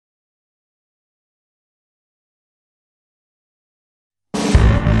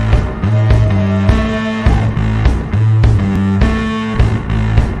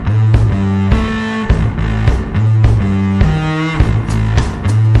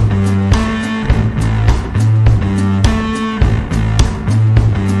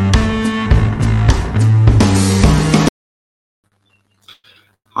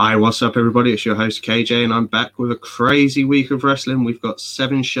Hi, what's up, everybody? It's your host, KJ, and I'm back with a crazy week of wrestling. We've got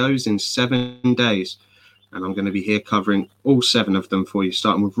 7 shows in 7 days, and I'm going to be here covering all 7 of them for you,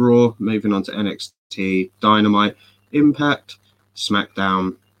 starting with Raw, moving on to NXT, Dynamite, Impact,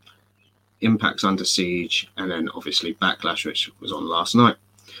 SmackDown, Impact's Under Siege, and then obviously Backlash, which was on last night.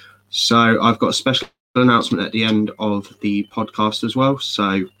 So I've got a special announcement at the end of the podcast as well.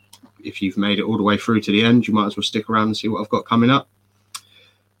 So if you've made it all the way through to the end, you might as well stick around and see what I've got coming up.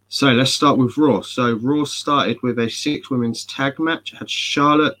 So let's start with Raw. So Raw started with a 6 women's tag match. It had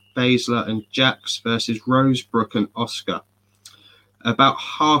Charlotte, Baszler, and Jax versus Rose, Brooke, and Asuka. About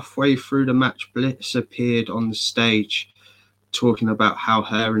halfway through the match, Bliss appeared on the stage talking about how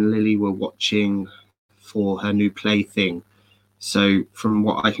her and Lily were watching for her new plaything. So from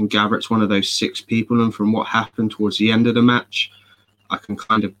what I can gather, it's one of those 6 people, and from what happened towards the end of the match, I can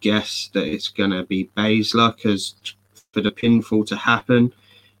kind of guess that it's going to be Baszler, because for the pinfall to happen,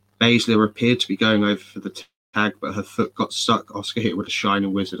 Baszler appeared to be going over for the tag, but her foot got stuck. Asuka hit with a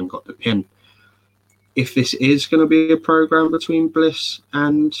Shining Wizard and got the pin. If this is going to be a program between Bliss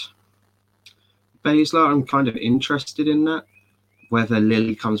and Baszler, I'm kind of interested in that. Whether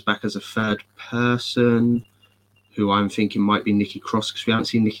Lily comes back as a third person, who I'm thinking might be Nikki Cross, because we haven't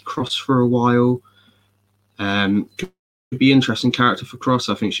seen Nikki Cross for a while. Could be an interesting character for Cross.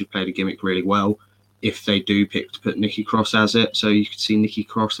 I think she played a gimmick really well. If they do pick to put Nikki Cross as it, so you could see Nikki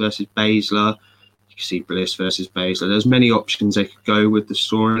Cross versus Baszler, you could see Bliss versus Baszler. There's many options they could go with the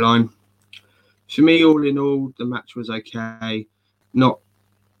storyline. For me, all in all, the match was okay. Not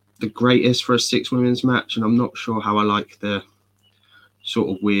the greatest for a 6 women's match, and I'm not sure how I like the sort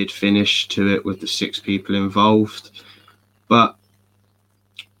of weird finish to it with the 6 people involved. But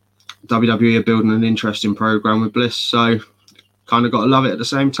WWE are building an interesting program with Bliss, so kind of got to love it at the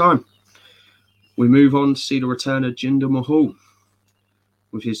same time. We move on to see the return of Jinder Mahal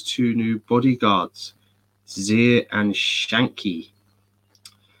with his 2 new bodyguards, Zir and Shanky.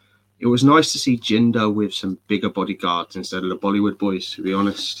 It was nice to see Jinder with some bigger bodyguards instead of the Bollywood boys, to be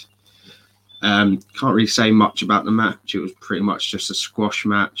honest. Can't really say much about the match. It was pretty much just a squash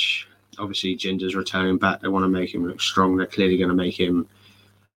match. Obviously, Jinder's returning back. They want to make him look strong. They're clearly going to make him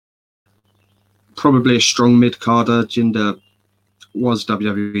probably a strong mid-carder. Jinder was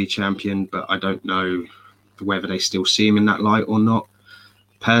WWE champion, but I don't know whether they still see him in that light or not.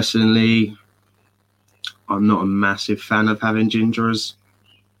 Personally, I'm not a massive fan of having Jinder as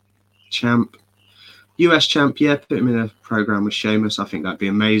champ. US champ, yeah, put him in a program with Sheamus. I think that'd be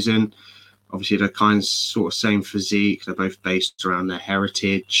amazing. Obviously, they're kind of sort of same physique. They're both based around their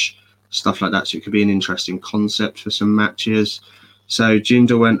heritage, stuff like that. So it could be an interesting concept for some matches. So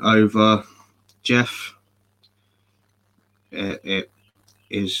Jinder went over. Jeff, it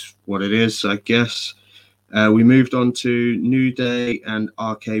is what it is, I guess. We moved on to New Day and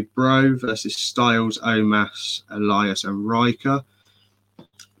RK Bro versus Styles, Omos, Elias, and Riker.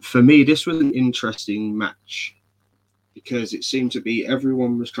 For me, this was an interesting match because it seemed to be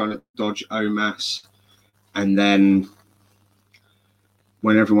everyone was trying to dodge Omos, and then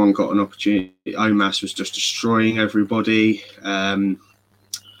when everyone got an opportunity, Omos was just destroying everybody.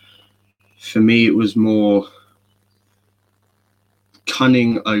 For me, it was more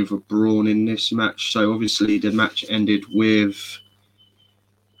cunning over brawn in this match. So obviously the match ended with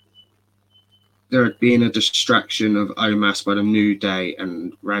there had been a distraction of Omos by the New Day,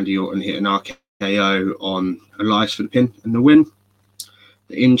 and Randy Orton hit an RKO on Elias for the pin and the win.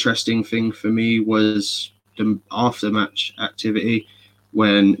 The interesting thing for me was the after-match activity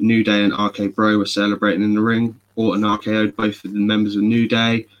when New Day and RK Bro were celebrating in the ring. Orton RKO'd both of the members of New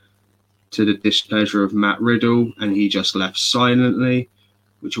Day to the displeasure of Matt Riddle, and he just left silently,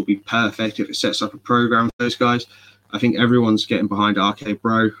 which will be perfect if it sets up a program for those guys. I think everyone's getting behind RK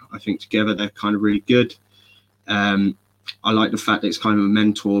Bro. I think together they're kind of really good. I like the fact that it's kind of a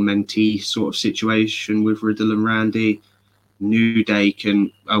mentor-mentee sort of situation with Riddle and Randy. New Day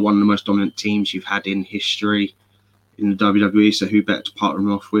are one of the most dominant teams you've had in history in the WWE, so who better to partner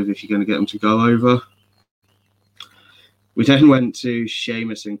them off with if you're going to get them to go over? We then went to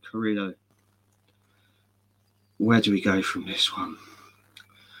Sheamus and Carrillo. Where do we go from this one?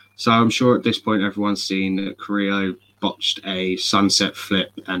 So I'm sure at this point everyone's seen that Carrillo botched a sunset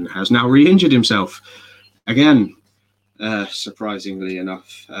flip and has now re-injured himself. Again, surprisingly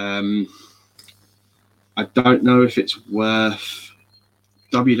enough. I don't know if it's worth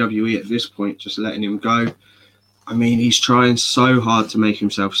WWE at this point just letting him go. I mean, he's trying so hard to make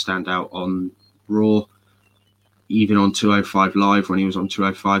himself stand out on Raw, even on 205 Live when he was on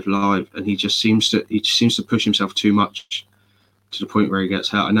 205 Live, and he just seems to push himself too much to the point where he gets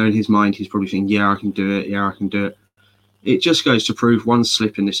hurt. I know in his mind he's probably thinking, yeah, I can do it. it just goes to prove one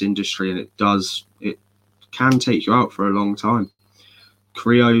slip in this industry, and it can take you out for a long time.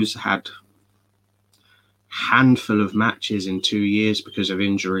 Creo's had handful of matches in 2 years because of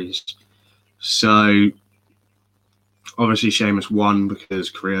injuries. So obviously Sheamus won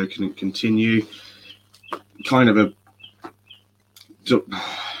because Creo couldn't continue. Kind of a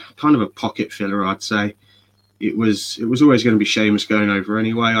pocket filler, I'd say. It was always going to be Sheamus going over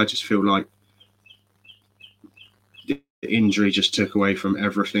anyway. I just feel like the injury just took away from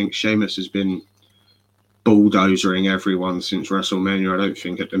everything. Sheamus has been bulldozering everyone since WrestleMania. I don't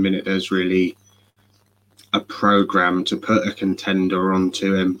think at the minute there's really a program to put a contender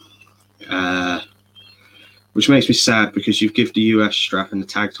onto him, which makes me sad because you've given the US strap and the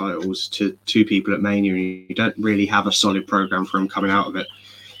tag titles to two people at Mania, and you don't really have a solid program for him coming out of it,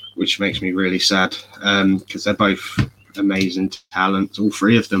 which makes me really sad because they're both amazing talents, all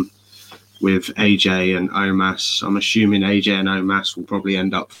three of them, with AJ and Omos. I'm assuming AJ and Omos will probably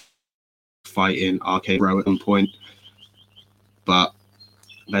end up fighting RK Bro at some point, but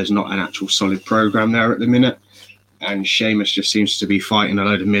there's not an actual solid program there at the minute, and Sheamus just seems to be fighting a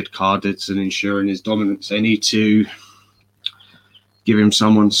load of mid-carders and ensuring his dominance. They need to give him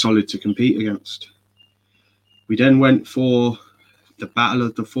someone solid to compete against. We then went for the battle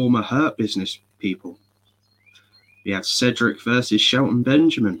of the former Hurt Business people. We had Cedric versus Shelton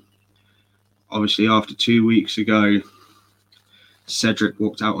Benjamin. Obviously, after 2 weeks ago, Cedric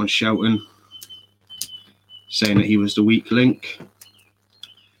walked out on Shelton, saying that he was the weak link.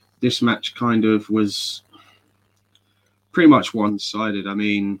 This match kind of was pretty much one-sided. I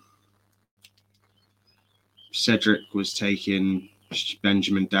mean, Cedric was taking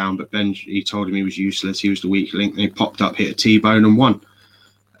Benjamin down, but he told him he was useless. He was the weak link. And he popped up, hit a T-bone and won.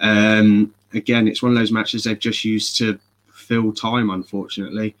 Again, it's one of those matches they've just used to fill time,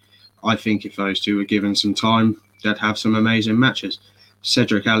 unfortunately. I think if those two were given some time, they'd have some amazing matches.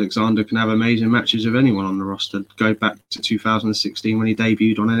 Cedric Alexander can have amazing matches with anyone on the roster. Go back to 2016 when he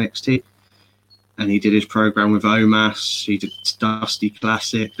debuted on NXT. And he did his program with Omos. He did Dusty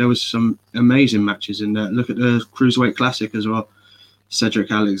Classic. There was some amazing matches in there. Look at the Cruiserweight Classic as well.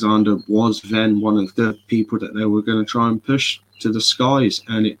 Cedric Alexander was then one of the people that they were going to try and push to the skies,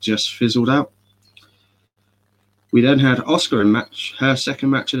 and it just fizzled out. We then had Asuka in her second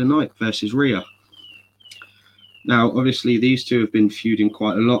match of the night versus Rhea. Now, obviously, these two have been feuding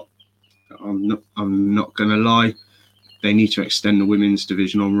quite a lot. I'm not going to lie. They need to extend the women's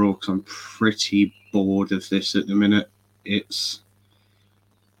division on Raw because I'm pretty bored of this at the minute. It's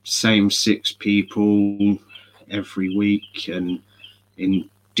same 6 people every week and in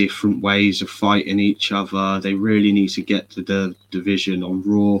different ways of fighting each other. They really need to get to the division on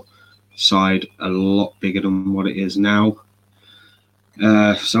Raw side a lot bigger than what it is now.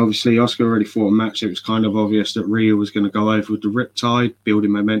 So obviously Asuka already fought a match. It was kind of obvious that Rhea was going to go over with the Riptide,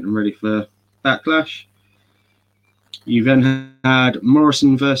 building momentum ready for Backlash. You then had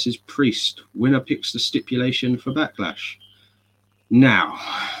Morrison versus Priest. Winner picks the stipulation for Backlash. Now,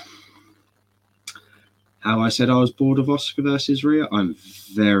 how I said I was bored of Asuka versus Rhea, I'm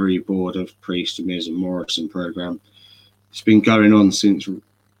very bored of Priest, Miz and Morrison program. It's been going on since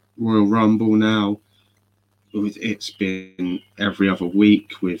Royal Rumble now. It's been every other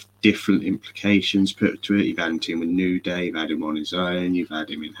week with different implications put to it. You've had him team with New Day, you've had him on his own, you've had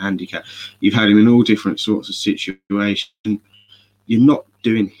him in handicap, you've had him in all different sorts of situations. You're not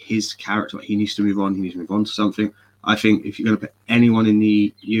doing his character. He needs to move on. He needs to move on to something. I think if you're going to put anyone in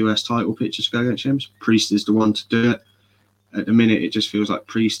the US title picture to go against him, Priest is the one to do it. At the minute, it just feels like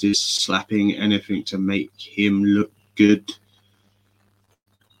Priest is slapping anything to make him look good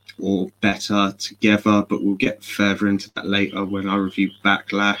or better together, but we'll get further into that later when I review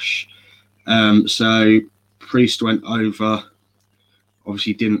Backlash. So Priest went over.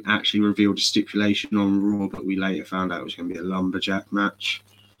 Obviously didn't actually reveal the stipulation on Raw, but we later found out it was going to be a lumberjack match.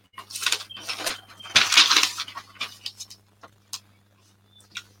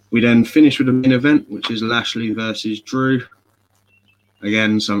 We then finished with the main event, which is Lashley versus Drew.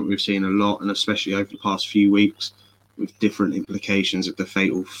 Again, something we've seen a lot, and especially over the past few weeks, with different implications of the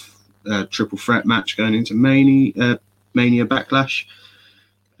fatal triple threat match going into Mania Backlash.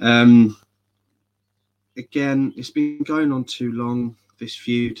 Again, it's been going on too long, this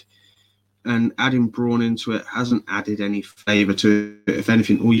feud, and adding Braun into it hasn't added any favour to it. If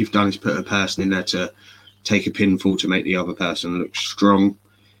anything, all you've done is put a person in there to take a pinfall to make the other person look strong.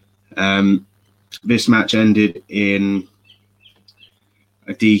 This match ended in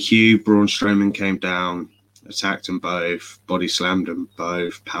a DQ. Braun Strowman came down, attacked them both, body slammed them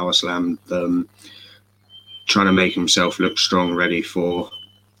both, power slammed them, trying to make himself look strong, ready for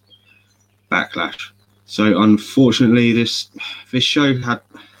Backlash. So unfortunately, this show had.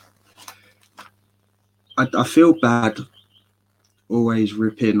 I feel bad always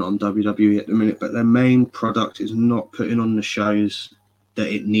ripping on WWE at the minute, but their main product is not putting on the shows that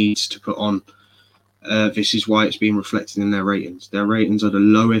it needs to put on. This is why it's being reflected in their ratings. Their ratings are the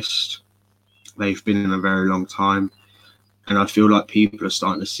lowest they've been in a very long time. And I feel like people are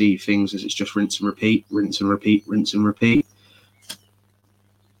starting to see things as it's just rinse and repeat, rinse and repeat, rinse and repeat.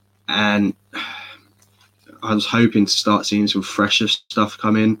 And I was hoping to start seeing some fresher stuff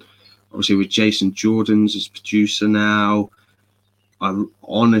come in. Obviously, with Jason Jordan's as producer now, I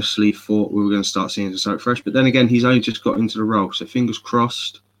honestly thought we were going to start seeing something fresh. But then again, he's only just got into the role. So fingers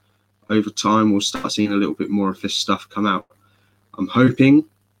crossed, over time, we'll start seeing a little bit more of this stuff come out. I'm hoping,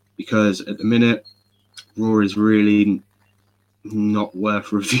 because at the minute, Raw is really not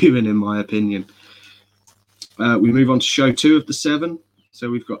worth reviewing, in my opinion. We move on to show 2 of the 7.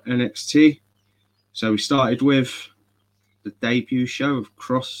 So we've got NXT. So we started with the debut show of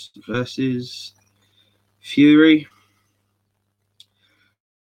Cross versus Fury.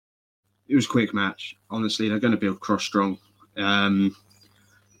 It was a quick match. Honestly, they're going to build Cross strong.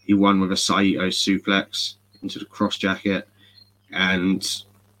 He won with a Saito suplex into the Cross jacket. And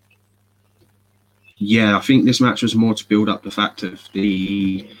yeah, I think this match was more to build up the fact of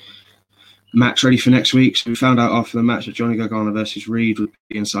the match ready for next week. So we found out after the match that Johnny Gargano versus Reed would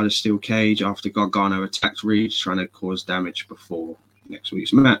be inside a steel cage after Gargano attacked Reed, trying to cause damage before next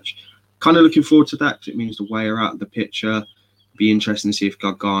week's match. Kind of looking forward to that because it means the way are out of the picture. Be interesting to see if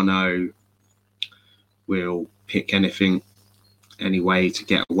Gargano will pick any way to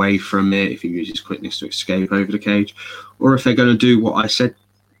get away from it, if he uses quickness to escape over the cage, or if they're going to do what I said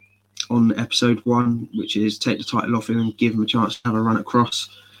on episode 1, which is take the title off him and give him a chance to have a run at Cross.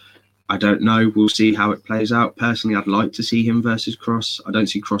 I don't know. We'll see how it plays out. Personally, I'd like to see him versus Cross. I don't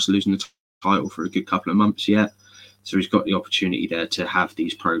see Cross losing the title for a good couple of months yet. So he's got the opportunity there to have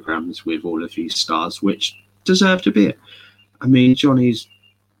these programs with all of these stars, which deserve to be it. I mean, Johnny's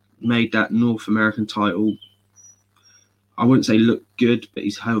made that North American title, I wouldn't say look good, but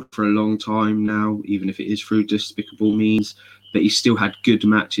he's held for a long time now, even if it is through despicable means. But he's still had good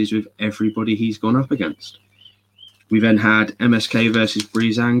matches with everybody he's gone up against. We then had MSK versus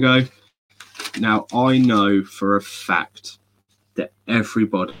Breezango. Now, I know for a fact that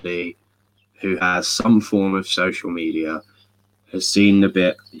everybody who has some form of social media has seen the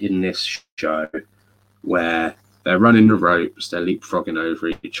bit in this show where they're running the ropes, they're leapfrogging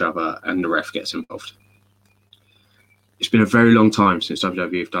over each other, and the ref gets involved. It's been a very long time since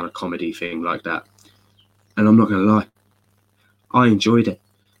WWE have done a comedy thing like that. And I'm not going to lie, I enjoyed it.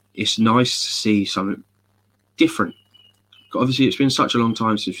 It's nice to see something different. Obviously, it's been such a long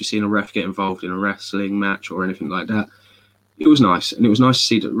time since we've seen a ref get involved in a wrestling match or anything like that. It was nice. And it was nice to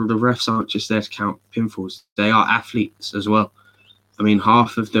see that the refs aren't just there to count pinfalls. They are athletes as well. I mean,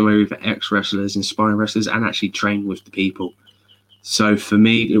 half of them are either ex-wrestlers, inspiring wrestlers, and actually train with the people. So for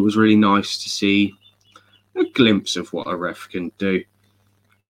me, it was really nice to see a glimpse of what a ref can do.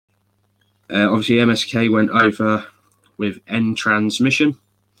 Obviously, MSK went over with N Transmission.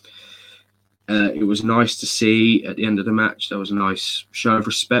 It was nice to see at the end of the match, there was a nice show of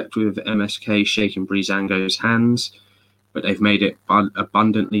respect with MSK shaking Breezango's hands, but they've made it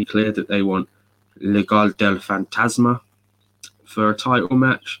abundantly clear that they want Legal del Fantasma for a title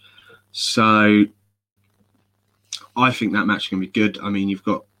match. So I think that match is going to be good. I mean, you've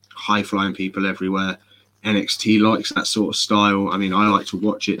got high-flying people everywhere. NXT likes that sort of style. I mean, I like to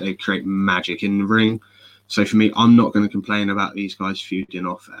watch it. They create magic in the ring. So for me, I'm not going to complain about these guys feuding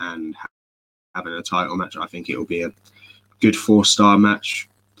off and having a title match. I think it'll be a good 4-star match,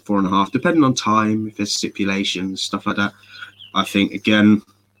 4.5, depending on time, if there's stipulations, stuff like that. I think, again,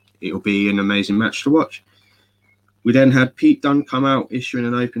 it'll be an amazing match to watch. We then had Pete Dunne come out issuing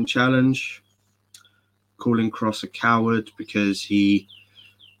an open challenge, calling Cross a coward because he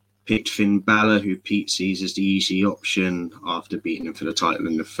picked Finn Balor, who Pete sees as the easy option after beating him for the title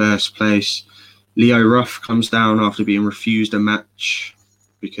in the first place. Leo Ruff comes down after being refused a match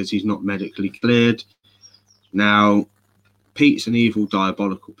because he's not medically cleared. Now, Pete's an evil,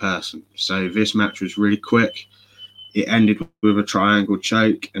 diabolical person. So this match was really quick. It ended with a triangle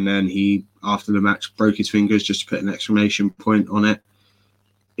choke, and then he, after the match, broke his fingers just to put an exclamation point on it.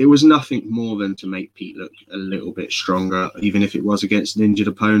 It was nothing more than to make Pete look a little bit stronger, even if it was against an injured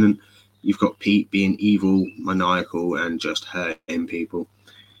opponent. You've got Pete being evil, maniacal, and just hurting people.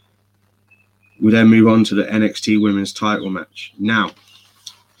 We then move on to the NXT Women's title match. Now,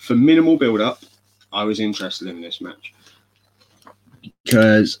 for minimal build-up, I was interested in this match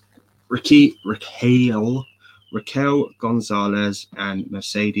because Raquel Gonzalez and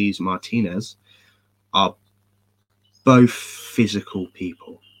Mercedes Martinez are both physical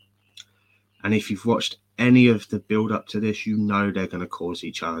people. And if you've watched any of the build up to this, you know they're going to cause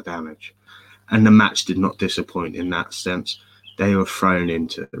each other damage. And the match did not disappoint in that sense. They were thrown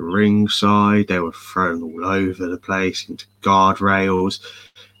into the ringside. They were thrown all over the place, into guardrails.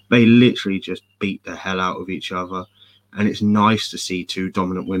 They literally just beat the hell out of each other. And it's nice to see two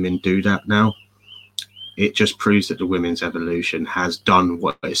dominant women do that now. It just proves that the women's evolution has done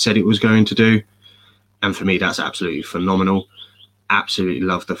what it said it was going to do. And for me, that's absolutely phenomenal. Absolutely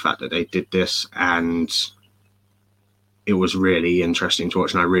love the fact that they did this. And it was really interesting to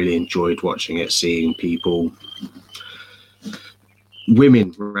watch. And I really enjoyed watching it, seeing people,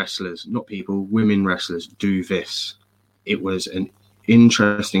 women wrestlers, not people, women wrestlers do this. It was an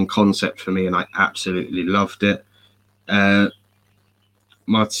interesting concept for me, and I absolutely loved it.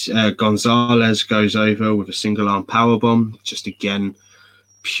 Gonzalez goes over with a single arm powerbomb. Just again,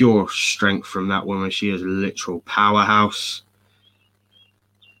 pure strength from that woman. She is a literal powerhouse.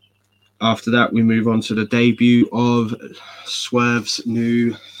 After that, we move on to the debut of Swerve's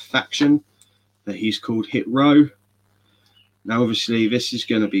new faction that he's called Hit Row. Now, obviously, this is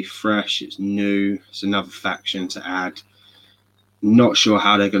going to be fresh. It's new. It's another faction to add. Not sure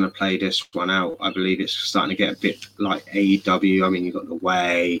how they're going to play this one out. I believe it's starting to get a bit like AEW. I mean, you've got The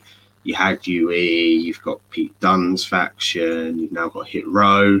Way, you had UE, you've got Pete Dunne's faction, you've now got Hit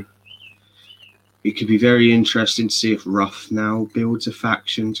Row. It could be very interesting to see if Ruff now builds a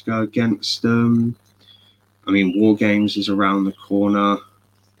faction to go against them. I mean, War Games is around the corner.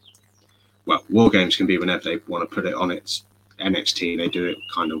 Well, War Games can be whenever they want to put it on its NXT. They do it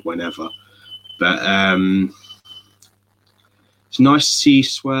kind of whenever. But it's nice to see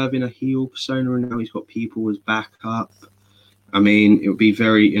Swerve in a heel persona, and now he's got people as backup. I mean, it would be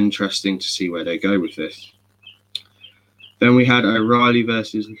very interesting to see where they go with this. Then we had O'Reilly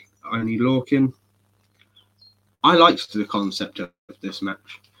versus Oney Lorcan. I liked the concept of this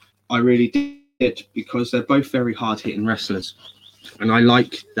match. I really did, because they're both very hard-hitting wrestlers. And I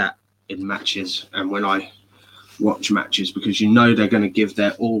like that in matches and when I watch matches, because you know they're going to give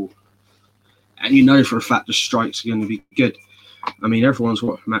their all. And you know for a fact the strikes are going to be good. I mean, everyone's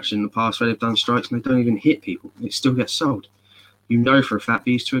watched matches in the past where they've done strikes and they don't even hit people. It still gets sold. You know for a fact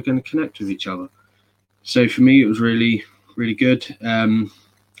these two are going to connect with each other. So for me, it was really, really good.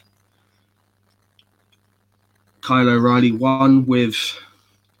 Kyle O'Reilly won with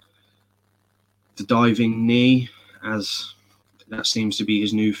the diving knee, as that seems to be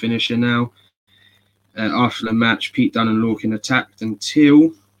his new finisher now. After the match, Pete Dunne and Lorcan attacked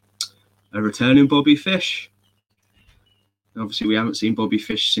until a returning Bobby Fish. Obviously, we haven't seen Bobby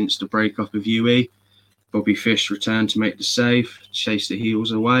Fish since the breakup of UE. Bobby Fish returned to make the save, chase the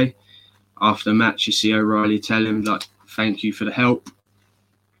heels away. After the match, you see O'Reilly tell him, like, thank you for the help,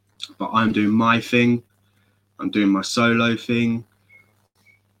 but I'm doing my thing. I'm doing my solo thing.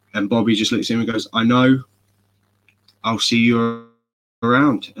 And Bobby just looks at him and goes, I know. I'll see you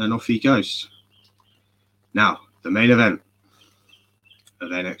around. And off he goes. Now, the main event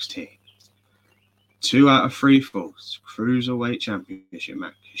of NXT. 2 out of 3 falls. Cruiserweight Championship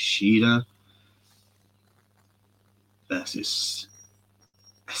match. Kushida versus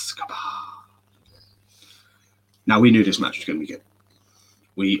Escobar. Now, we knew this match was going to be good.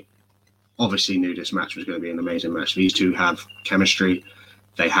 We obviously knew this match was going to be an amazing match. These two have chemistry.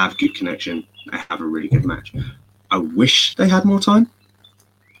 They have good connection. They have a really good match. I wish they had more time.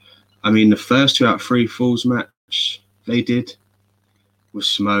 I mean, the first 2 out of 3 falls match they did was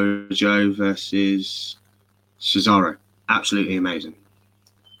Samoa Joe versus Cesaro. Absolutely amazing.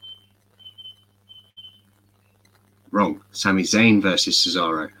 Wrong. Sami Zayn versus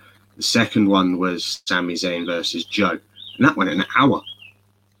Cesaro. The second one was Sami Zayn versus Joe. And that went an hour.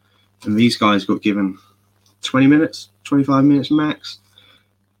 And these guys got given 20 minutes, 25 minutes max.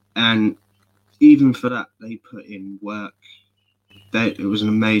 And even for that, they put in work. It was an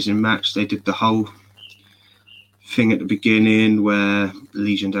amazing match. They did the whole thing at the beginning where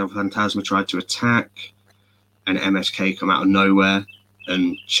Legion del Fantasma tried to attack and MSK come out of nowhere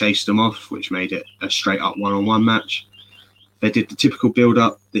and chased them off, which made it a straight up one-on-one match. They did the typical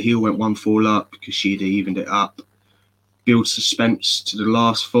build-up. The heel went 1 fall up. Kushida evened it up. Build suspense to the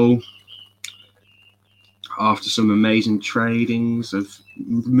last fall. After some amazing tradings of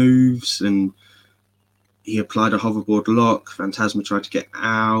moves, and he applied a hoverboard lock. Phantasma tried to get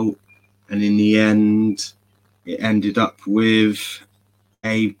out, and in the end, it ended up with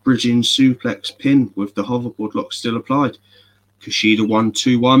a bridging suplex pin with the hoverboard lock still applied. Kushida won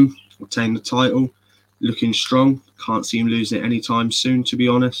 2-1, obtained the title, looking strong. Can't see him losing it anytime soon, to be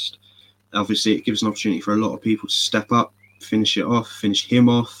honest. Obviously, it gives an opportunity for a lot of people to step up, finish it off, finish him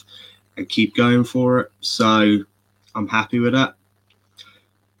off, and keep going for it. So I'm happy with that.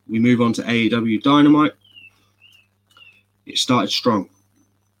 We move on to AEW Dynamite. It started strong.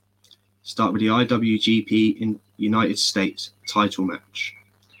 Start with the IWGP in United States title match.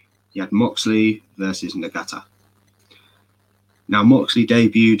 You had Moxley versus Nagata. Now, Moxley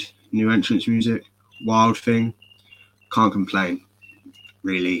debuted new entrance music, Wild Thing. Can't complain,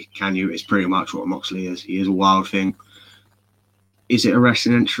 really, can you? It's pretty much what Moxley is. He is a Wild Thing. Is it a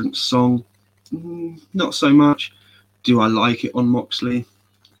wrestling entrance song? Not so much. Do I like it on Moxley?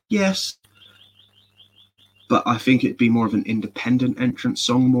 Yes. But I think it'd be more of an independent entrance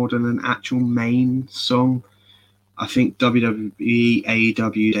song more than an actual main song. I think WWE,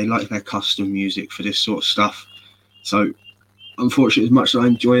 AEW, they like their custom music for this sort of stuff. So, unfortunately, as much as I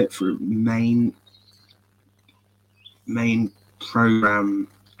enjoy it for main program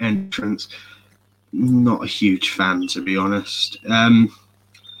entrance, not a huge fan, to be honest. It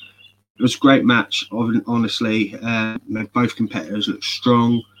was a great match, honestly. Both competitors looked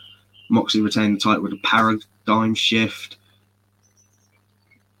strong. Moxley retained the title with a paradigm shift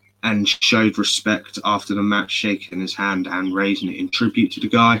and showed respect after the match, shaking his hand and raising it in tribute to the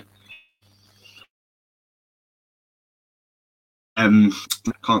guy.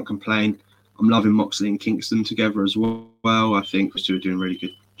 Can't complain. I'm loving Moxley and Kingston together as well. I think those two are doing a really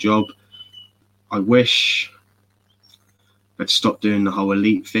good job. I wish they'd stop doing the whole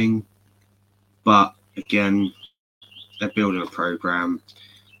elite thing, but again, they're building a program.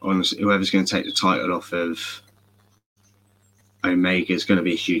 Honestly, whoever's going to take the title off of Omega is going to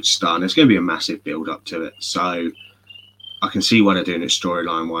be a huge star, and there's going to be a massive build up to it. So I can see why they're doing it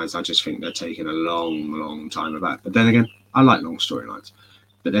storyline wise. I just think they're taking a long time about it. But then again, I like long storylines,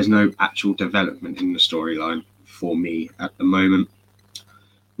 but there's no actual development in the storyline for me at the moment.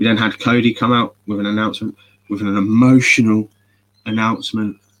 We then had Cody come out with an announcement, with an emotional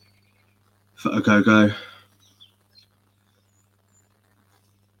announcement for Ogogo,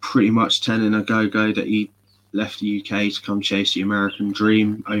 pretty much telling Ogogo that he left the UK to come chase the American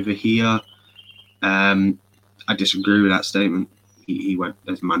dream over here. I disagree with that statement. He went,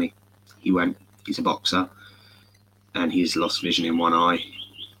 there's money. He went, he's a boxer, and he's lost vision in one eye.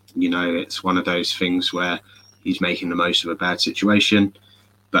 You know, it's one of those things where he's making the most of a bad situation.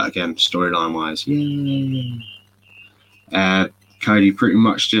 But again, storyline wise, Cody pretty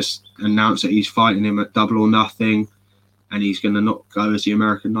much just announced that he's fighting him at Double or Nothing, and he's going to not go as the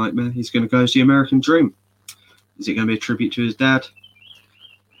American Nightmare. He's going to go as the American Dream. Is it going to be a tribute to his dad?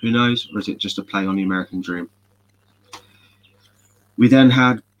 Who knows? Or is it just a play on the American Dream? We then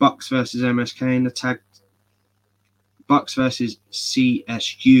had Bucks versus MSK in the tag. Bucks versus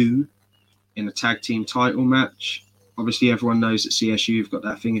CSU in a tag team title match. Obviously, everyone knows that CSU have got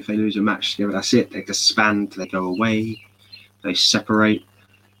that thing. If they lose a match together, that's it. They disband, they go away, they separate.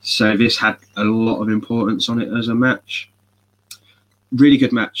 So this had a lot of importance on it as a match. Really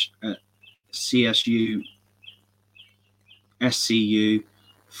good match. CSU, SCU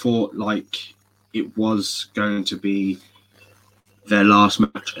thought like it was going to be their last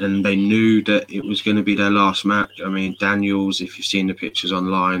match, and they knew that it was going to be their last match. I mean, Daniels, if you've seen the pictures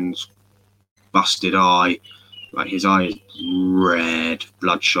online, busted eye, like his eye is red,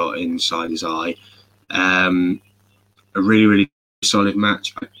 bloodshot inside his eye. A really solid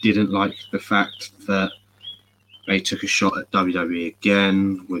match. I didn't like the fact that they took a shot at WWE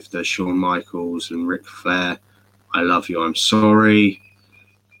again with the Shawn Michaels and Ric Flair. I love you, I'm sorry.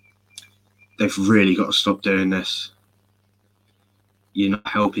 They've really got to stop doing this. You're not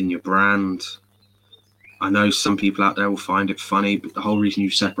helping your brand. I know some people out there will find it funny, but the whole reason you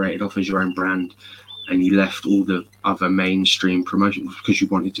separated off as your own brand and you left all the other mainstream promotion was because you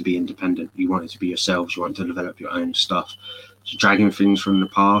wanted to be independent. You wanted to be yourselves. You wanted to develop your own stuff. So dragging things from the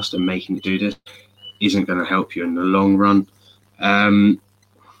past and making it do this isn't going to help you in the long run.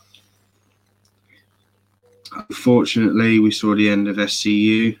 Unfortunately, we saw the end of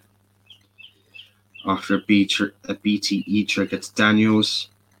SCU after a BTE trigger to Daniels.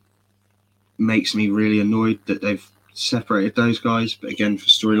 Makes me really annoyed that they've separated those guys. But again, for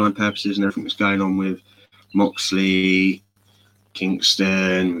storyline purposes and everything that's going on with Moxley,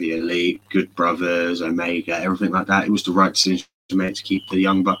 Kingston, the Elite, Good Brothers, Omega, everything like that, it was the right decision to make to keep the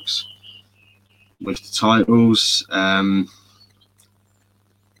Young Bucks with the titles.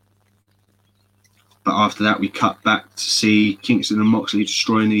 But after that, we cut back to see Kingston and Moxley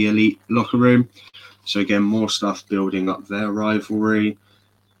destroying the Elite locker room. So again, more stuff building up their rivalry.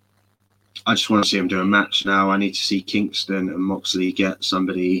 I just want to see them do a match now. I need to see Kingston and Moxley get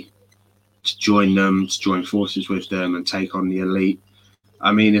somebody to join them, to join forces with them and take on the Elite.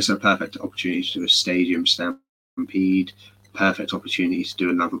 I mean, it's a perfect opportunity to do a stadium stampede. perfect opportunity to do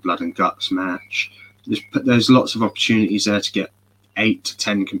another blood and guts match. There's lots of opportunities there to get 8 to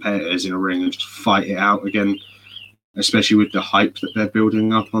 10 competitors in a ring and just fight it out again, especially with the hype that they're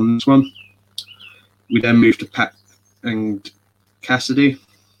building up on this one. We then move to Pac and Cassidy.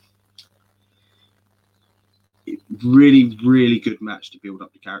 Really, really good match to build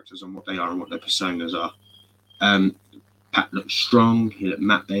up the characters on what they are and what their personas are. Pac looked strong, he looked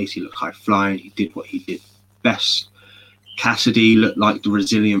mat-based, he looked high-flying, he did what he did best. Cassidy looked like the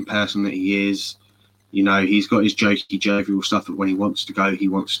resilient person that he is. You know, he's got his jokey, jovial stuff that when he wants to go, he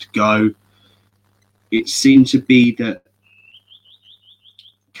wants to go. It seemed to be that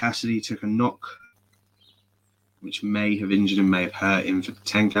Cassidy took a knock, which may have injured him, may have hurt him for the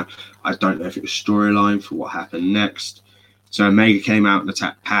 10 count. I don't know if it was storyline for what happened next. So Omega came out and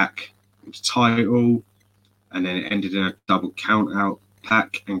attacked Pac with the title, and then it ended in a double count out.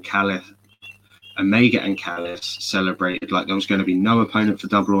 Pac and Callis, Omega and Callis celebrated like there was going to be no opponent for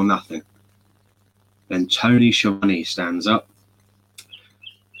Double or Nothing. Then Tony Schiavone stands up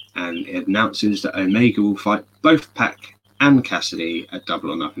and it announces that Omega will fight both Pac and Cassidy at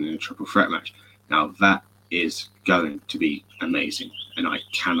Double or Nothing in a triple threat match. Now that is going to be amazing, and I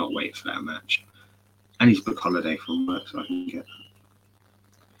cannot wait for that match. I need to book holiday from work so I can get that.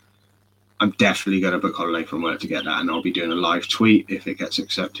 I'm definitely going to book holiday from work to get that, and I'll be doing a live tweet if it gets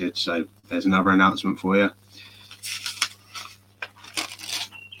accepted. So there's another announcement for you.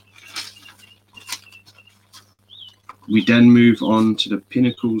 We then move on to the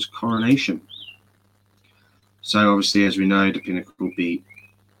Pinnacle's coronation. So obviously, as we know, the Pinnacle beat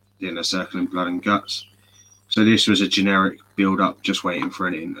the Inner Circle in Blood and Guts. So this was a generic build-up, just waiting for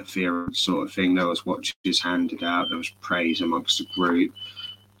an interference sort of thing. There was watches handed out. There was praise amongst the group.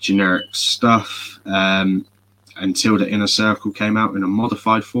 Generic stuff until the Inner Circle came out in a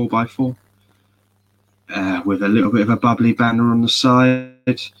modified 4x4 with a little bit of a bubbly banner on the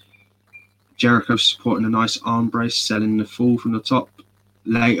side. Jericho supporting a nice arm brace, selling the fall from the top.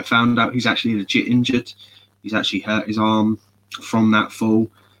 Later found out he's actually legit injured. He's actually hurt his arm from that fall.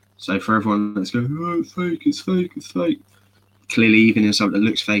 So for everyone that's going, oh, it's fake, it's fake, it's fake. Clearly, even in something that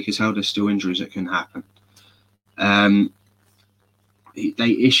looks fake as hell, there's still injuries that can happen.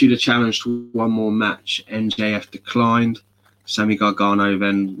 They issued a challenge to one more match. MJF declined. Sammy Guevara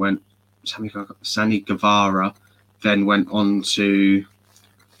then went on to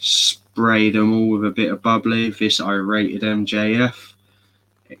spray them all with a bit of bubbly. This irated MJF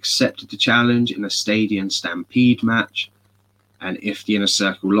accepted the challenge in a stadium stampede match. And if the Inner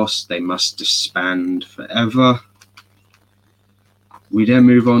Circle lost, they must disband forever. We then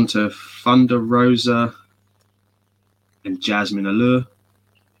move on to Thunder Rosa and Jasmine Allure.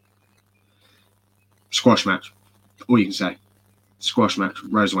 Squash match. All you can say. Squash match.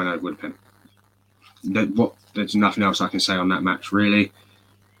 Rosa went over with a pin. There's nothing else I can say on that match, really.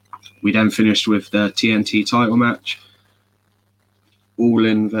 We then finished with the TNT title match. All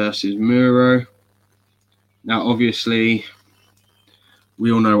In versus Miro. Now, obviously,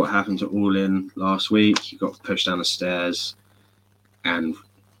 we all know what happened to All In last week. He got pushed down the stairs and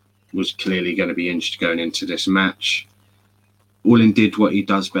was clearly going to be injured going into this match. All In did what he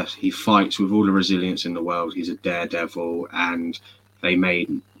does best. He fights with all the resilience in the world. He's a daredevil, and they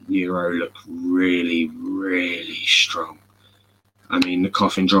made Miro look really, really strong. I mean, the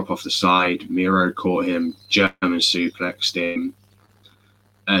coffin drop off the side, Miro caught him, German suplexed him.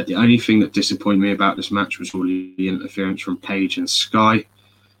 The only thing that disappointed me about this match was all the interference from Paige and Sky.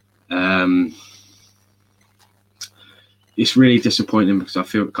 It's really disappointing because I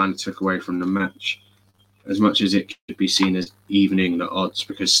feel it kind of took away from the match as much as it could be seen as evening the odds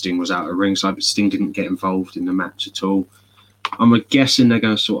because Sting was out of ringside, but Sting didn't get involved in the match at all. I'm guessing they're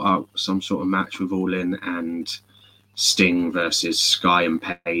going to sort out some sort of match with All In and Sting versus Sky and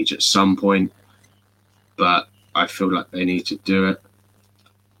Paige at some point, but I feel like they need to do it.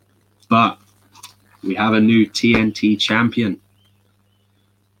 But we have a new TNT champion.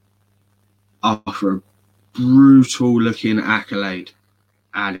 After a brutal looking accolade,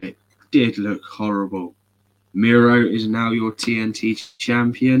 and it did look horrible. Miro is now your TNT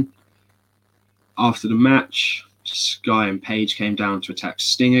champion. After the match, Sky and Paige came down to attack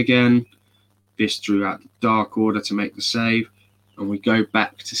Sting again. This drew out the Dark Order to make the save, and we go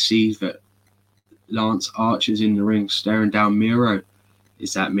back to see that Lance Archer's in the ring staring down Miro.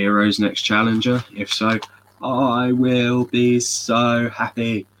 Is that Miro's next challenger? If so, I will be so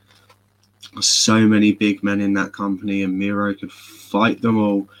happy. There's so many big men in that company, and Miro could fight them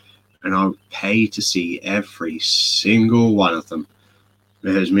all, and I would pay to see every single one of them.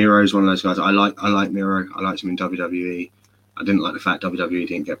 Because Miro is one of those guys. I like Miro. I liked him in WWE. I didn't like the fact WWE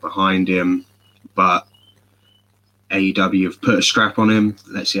didn't get behind him, but AEW have put a strap on him.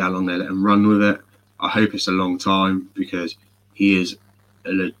 Let's see how long they let him run with it. I hope it's a long time because he is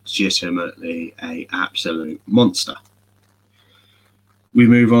legitimately an absolute monster. We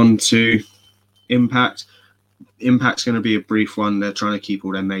move on to Impact. Impact's going to be a brief one. They're trying to keep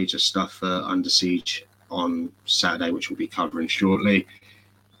all their major stuff for Under Siege on Saturday, which we'll be covering shortly.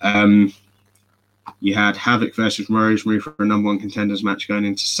 You had Havoc versus Rosemary for a number one contenders match going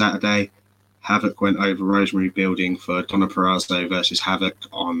into Saturday. Havoc went over Rosemary building for Donna Purrazzo versus Havoc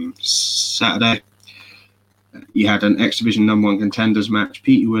on Saturday. You had an X Division number one contenders match.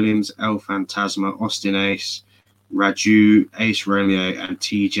 Petey Williams, El Phantasma, Austin Ace, Raju, Ace Romeo, and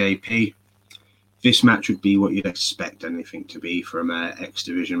TJP. This match would be what you'd expect anything to be from an X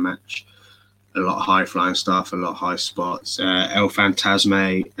Division match. A lot of high-flying stuff, a lot of high spots. El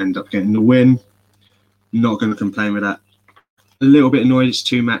Phantasma end up getting the win. Not going to complain with that. A little bit annoyed it's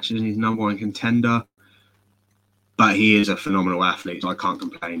 2 matches and he's number one contender. But he is a phenomenal athlete, so I can't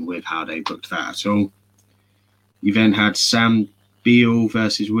complain with how they booked that at all. You then had Sam Beal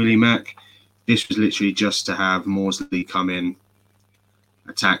versus Willie Mack. This was literally just to have Morsley come in,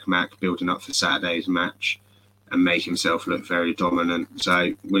 attack Mack, building up for Saturday's match, and make himself look very dominant.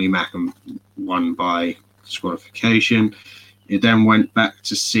 So Willie Mack won by disqualification. It then went back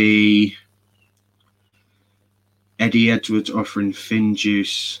to see Eddie Edwards offering Finn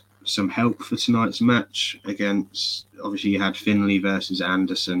Juice some help for tonight's match against, obviously you had Finlay versus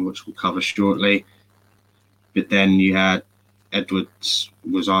Anderson, which we'll cover shortly. But then you had Edwards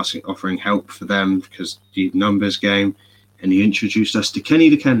was offering help for them because the numbers game, and he introduced us to Kenny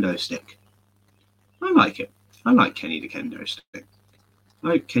the Kendo Stick. I like it. I like Kenny the Kendo Stick. I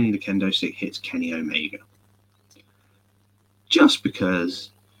hope Kenny the Kendo Stick hits Kenny Omega. Just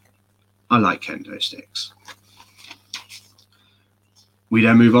because I like kendo sticks. We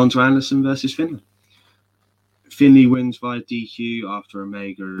then move on to Anderson versus Finlay. Finlay wins via DQ after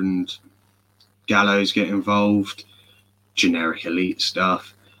Omega and Gallows get involved. Generic elite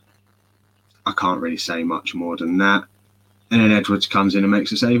stuff. I can't really say much more than that. And then Edwards comes in and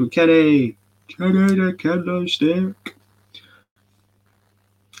makes a save with Kenny. Kenny the Kendo Stick.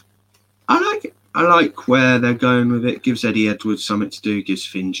 I like it. I like where they're going with it. Gives Eddie Edwards something to do. Gives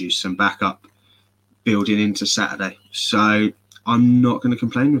Finn Juice some backup building into Saturday. So I'm not going to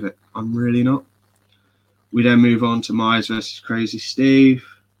complain with it. I'm really not. We then move on to Myers versus Crazy Steve.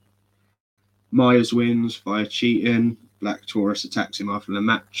 Myers wins via cheating. Black Taurus attacks him after the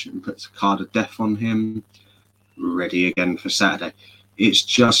match and puts a card of death on him. Ready again for Saturday. It's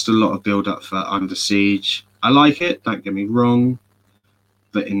just a lot of build-up for Under Siege. I like it, don't get me wrong.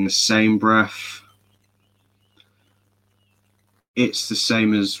 But in the same breath, it's the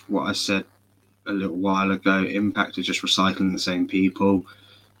same as what I said a little while ago. Impact are just recycling the same people.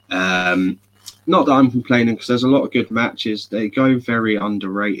 Not that I'm complaining, because there's a lot of good matches. They go very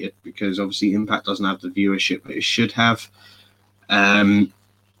underrated because obviously Impact doesn't have the viewership that it should have. I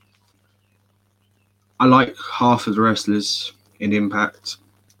like half of the wrestlers in Impact.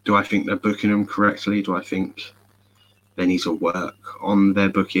 Do I think they're booking them correctly? Do I think they need to work on their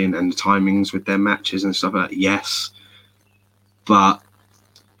booking and the timings with their matches and stuff like that? Yes. But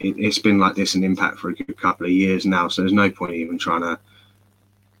it's been like this in Impact for a good couple of years now, so there's no point even trying to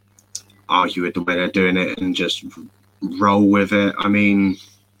argue with the way they're doing it and just roll with it. I mean,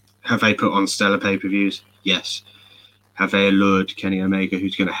 have they put on stellar pay-per-views? Yes. Have they allured Kenny Omega,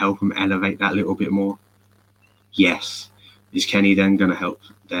 who's going to help them elevate that little bit more? Yes. Is Kenny then going to help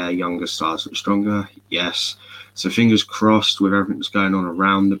their younger stars look stronger? Yes. So fingers crossed with everything that's going on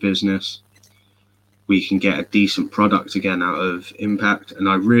around the business, we can get a decent product again out of Impact, and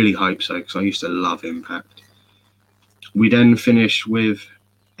I really hope so, because I used to love Impact. We then finish with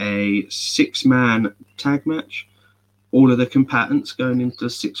a 6-man tag match. All of the combatants going into the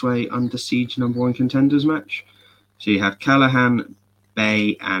 6-way Under Siege #1 contenders match. So you have Callahan,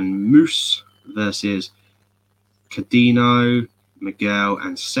 Bay, and Moose versus Cadino, Miguel,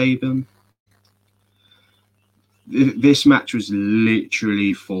 and Sabin. This match was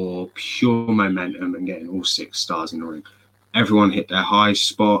literally for pure momentum and getting all 6 stars in the ring. Everyone hit their high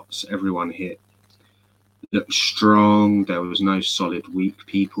spots. Everyone looked strong. There was no solid weak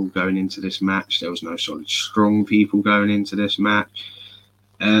people going into this match. There was no solid strong people going into this match.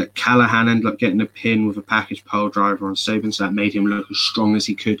 Callahan ended up getting a pin with a package pole driver on Sabin, so that made him look as strong as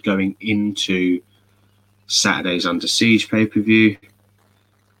he could going into Saturday's Under Siege pay-per-view.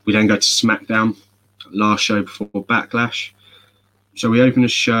 We then go to SmackDown, last show before Backlash. So we open the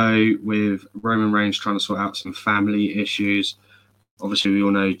show with Roman Reigns trying to sort out some family issues. Obviously, we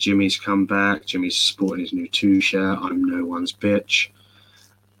all know Jimmy's come back. Jimmy's sporting his new 2 shirt. I'm no one's bitch.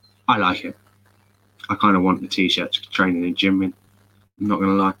 I like it. I kind of want the t-shirt to train in the gym in. I'm not going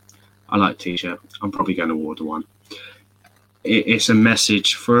to lie. I like t-shirt. I'm probably going to order one. It's a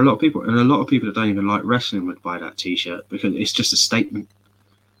message for a lot of people, and a lot of people that don't even like wrestling would buy that t-shirt because it's just a statement.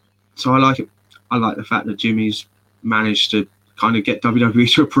 So I like it. I like the fact that Jimmy's managed to kind of get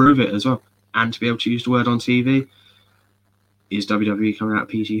WWE to approve it as well, and to be able to use the word on TV. Is WWE coming out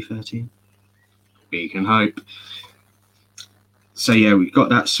PG-13? We can hope. So yeah, we've got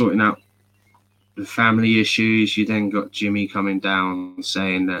that sorting out. The family issues. You then got Jimmy coming down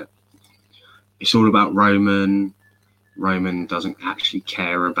saying that it's all about Roman. Roman doesn't actually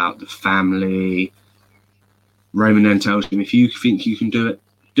care about the family. Roman then tells him, if you think you can do it,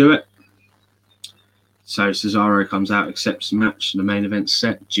 do it. So Cesaro comes out, accepts the match. The main event's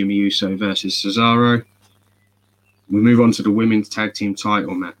set. Jimmy Uso versus Cesaro. We move on to the women's tag team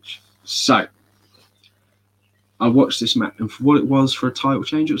title match. So I watched this match, and for what it was for a title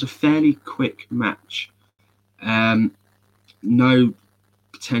change, it was a fairly quick match. No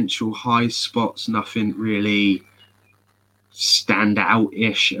potential high spots, nothing really stand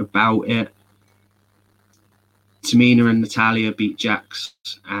out-ish about it. Tamina and Natalya beat Jax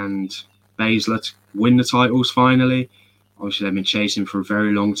and Baszler to win the titles finally. Obviously, they've been chasing for a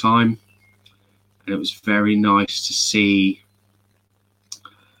very long time, and it was very nice to see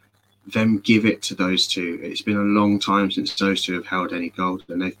them give it to those two. It's been a long time since those two have held any gold,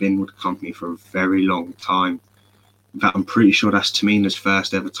 and they've been with the company for a very long time. In fact, I'm pretty sure that's Tamina's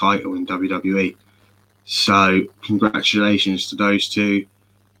first ever title in WWE. So congratulations to those two.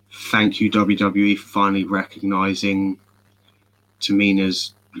 Thank you, WWE, for finally recognising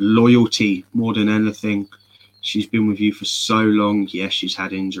Tamina's loyalty more than anything. She's been with you for so long. Yes, she's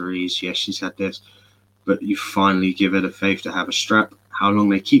had injuries. Yes, she's had this. But you finally give her the faith to have a strap. How long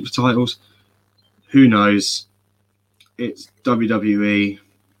they keep the titles, who knows? It's WWE.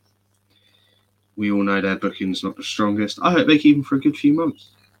 We all know their booking's not the strongest. I hope they keep them for a good few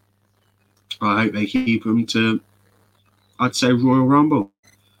months. I hope they keep them to, I'd say, Royal Rumble,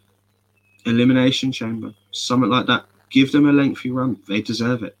 Elimination Chamber, something like that. Give them a lengthy run. They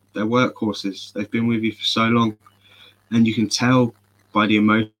deserve it. They're workhorses. They've been with you for so long. And you can tell by the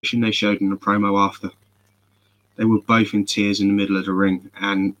emotion they showed in the promo after. They were both in tears in the middle of the ring.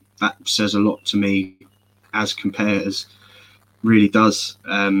 And that says a lot to me as competitors. Really does.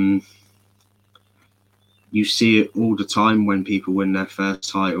 You see it all the time when people win their first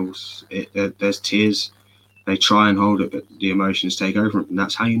titles. There's tears. They try and hold it, but the emotions take over. And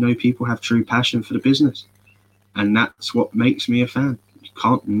that's how you know people have true passion for the business. And that's what makes me a fan. You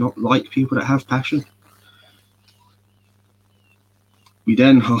can't not like people that have passion. We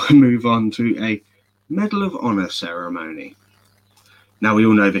then move on to a Medal of Honor ceremony. Now, we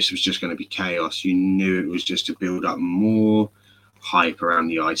all know this was just going to be chaos. You knew it was just to build up more hype around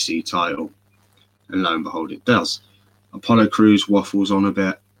the IC title. And lo and behold, it does. Apollo Crews waffles on a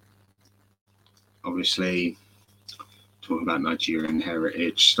bit. Obviously, talking about Nigerian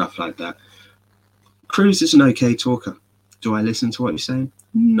heritage, stuff like that. Crews is an okay talker. Do I listen to what he's saying?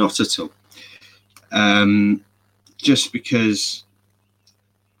 Not at all. Just because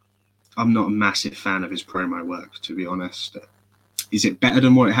I'm not a massive fan of his promo work, to be honest. Is it better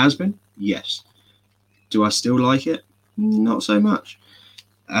than what it has been? Yes. Do I still like it? Not so much.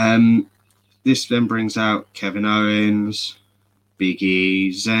 This then brings out Kevin Owens, Big E,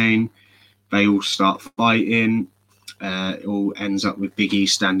 Zayn. They all start fighting. It all ends up with Big E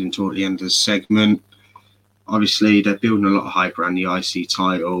standing toward the end of the segment. Obviously, they're building a lot of hype around the IC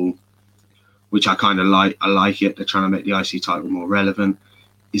title, which I kind of like. I like it. They're trying to make the IC title more relevant.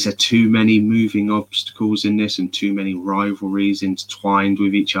 Is there too many moving obstacles in this and too many rivalries intertwined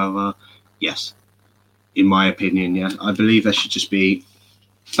with each other? Yes. In my opinion, yeah. I believe there should just be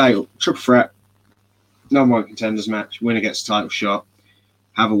title, triple threat, number one contenders match, winner gets a title shot,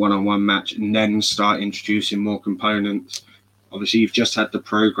 have a one-on-one match, and then start introducing more components. Obviously, you've just had the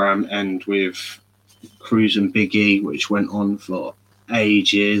program end with Crews and Big E, which went on for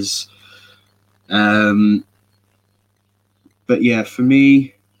ages. But yeah, for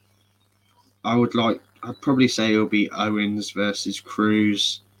me, I'd probably say it'll be Owens versus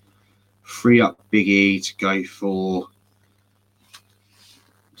Crews. Free up Big E to go for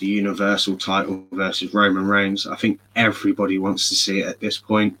the Universal title versus Roman Reigns. I think everybody wants to see it at this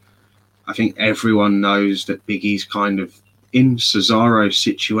point. I think everyone knows that Big E's kind of in Cesaro's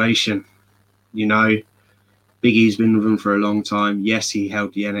situation. You know, Big E's been with him for a long time. Yes, he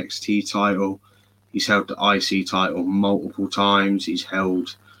held the NXT title. He's held the IC title multiple times. He's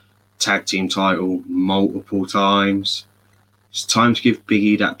held tag team title multiple times. It's time to give Big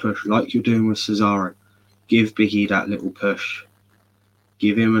E that push, like you're doing with Cesaro. Give Big E that little push.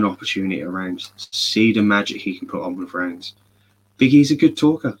 Give him an opportunity at Reigns. See the magic he can put on with Reigns. Big E's a good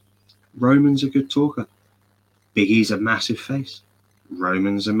talker. Roman's a good talker. Big E's a massive face.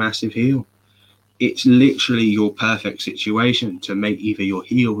 Roman's a massive heel. It's literally your perfect situation to make either your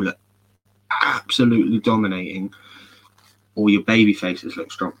heel look absolutely dominating or your baby faces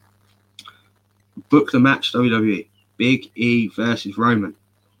look strong. Book the match, WWE. Big E versus Roman.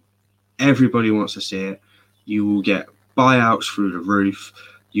 Everybody wants to see it. You will get buyouts through the roof.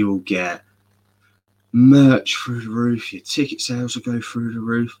 You will get merch through the roof. Your ticket sales will go through the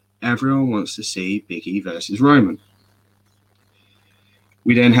roof. Everyone wants to see Big E versus Roman.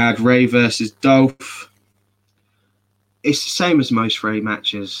 We then had Ray versus Dolph. It's the same as most Ray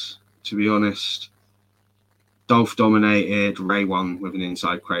matches, to be honest. Dolph dominated. Ray won with an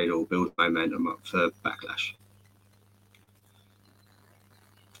inside cradle, build momentum up for Backlash.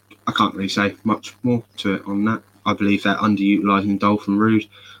 I can't really say much more to it on that. I believe they're underutilising Dolph and Rude.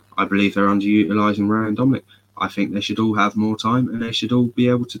 I believe they're underutilising Ray and Dominic. I think they should all have more time and they should all be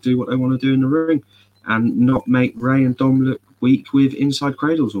able to do what they want to do in the ring and not make Ray and Dom look weak with inside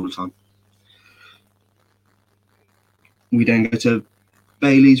cradles all the time. We then go to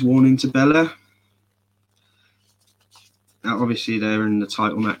Bayley's warning to Bella. Now, obviously, they're in the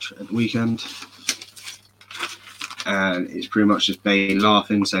title match at the weekend. And it's pretty much just Bayley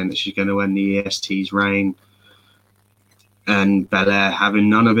laughing, saying that she's going to end the EST's reign. And Belair having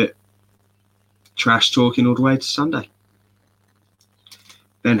none of it. Trash talking all the way to Sunday.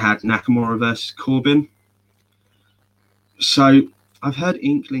 Then had Nakamura versus Corbin. So I've heard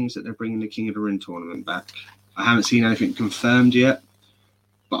inklings that they're bringing the King of the Ring tournament back. I haven't seen anything confirmed yet,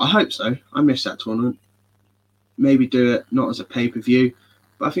 but I hope so. I missed that tournament. Maybe do it not as a pay-per-view,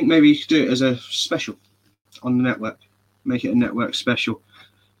 but I think maybe you could do it as a special on the network. Make it a network special,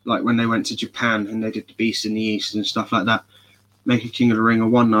 like when they went to Japan and they did the Beast in the East and stuff like that. Make a King of the Ring a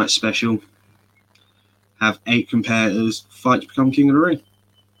one-night special. Have 8 competitors fight to become King of the Ring.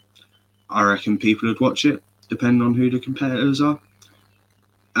 I reckon people would watch it, depending on who the competitors are.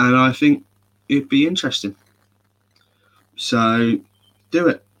 And I think it'd be interesting. So, do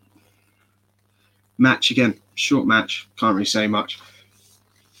it. Match again. Short match. Can't really say much.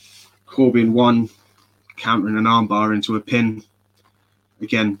 Corbin won, countering an armbar into a pin.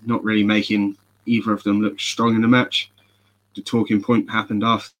 Again, not really making either of them look strong in the match. The talking point happened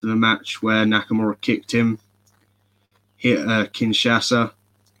after the match where Nakamura kicked him, hit a Kinshasa,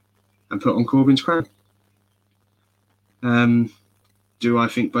 and put on Corbin's crown. Do I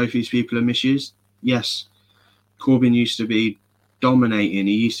think both these people are misused? Yes. Corbin used to be dominating.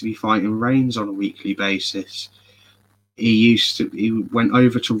 He used to be fighting Reigns on a weekly basis. He went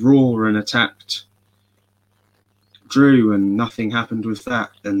over to Raw and attacked Drew, and nothing happened with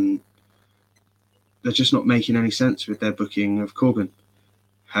that. And they're just not making any sense with their booking of Corbin.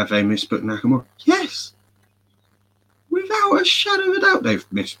 Have they misbooked Nakamura? Yes. Without a shadow of a doubt, they've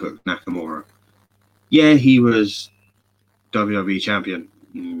misbooked Nakamura. Yeah, he was WWE champion.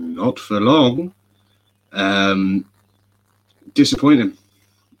 Not for long. Disappointing.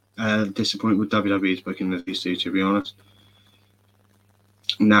 Disappointed with WWE's booking of these two, to be honest.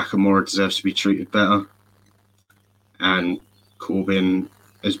 Nakamura deserves to be treated better. And Corbin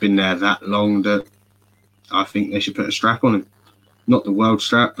has been there that long that I think they should put a strap on him. Not the world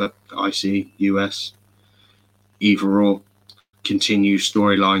strap, but IC, US. Either or. Continue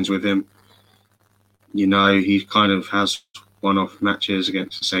storylines with him. You know, he kind of has one-off matches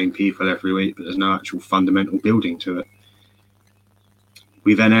against the same people every week, but there's no actual fundamental building to it.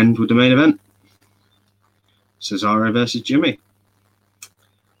 We then end with the main event. Cesaro versus Jimmy.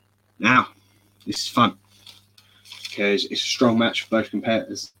 Now, this is fun because it's a strong match for both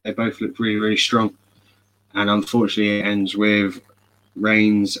competitors. They both look really, really strong. And unfortunately, it ends with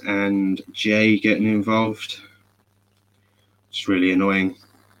Reigns and Jay getting involved. It's really annoying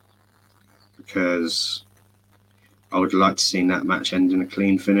because I would like to see that match end in a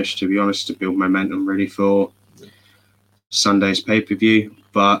clean finish, to be honest, to build momentum really for Sunday's pay-per-view.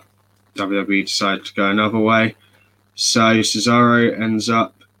 But WWE decided to go another way. So Cesaro ends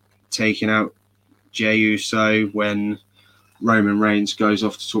up taking out Jey Uso when Roman Reigns goes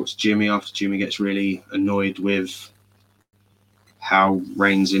off to talk to Jimmy after Jimmy gets really annoyed with how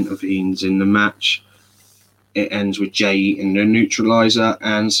Reigns intervenes in the match. It ends with Jey eating the neutralizer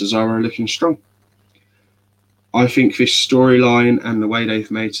and Cesaro looking strong. I think this storyline and the way they've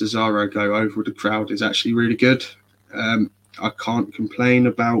made Cesaro go over with the crowd is actually really good. I can't complain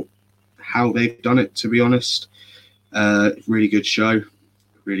about how they've done it, to be honest. Really good show.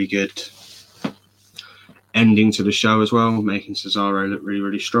 Really good ending to the show as well, making Cesaro look really,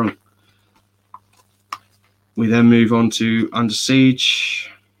 really strong. We then move on to Under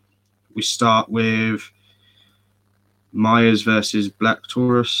Siege. We start with Myers versus Black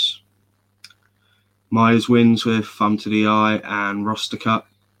Taurus. Myers wins with thumb to the eye and roster cut.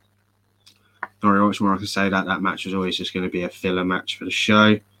 Not really much more I can say. That match was always just going to be a filler match for the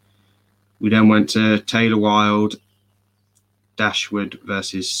show. We then went to Taylor Wilde, Dashwood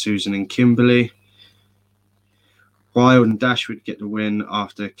versus Susan and Kimberly. Wilde and Dashwood get the win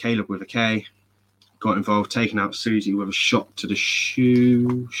after Caleb with a K got involved, taking out Susie with a shot with a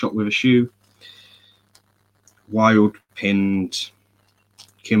shoe. Wilde pinned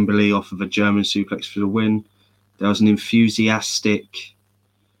Kimberly off of a German suplex for the win. There was an enthusiastic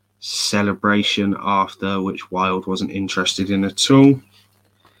celebration after, which Wilde wasn't interested in at all.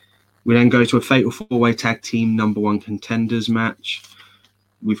 We then go to a Fatal 4-Way Tag Team #1 Contenders match.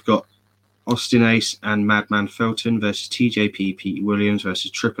 We've got Austin Ace and Madman Felton versus TJP Pete Williams versus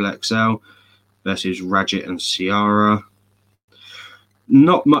Triple XL versus Rajit and Ciara.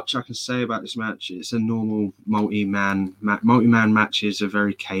 Not much I can say about this match. It's a normal multi-man matches are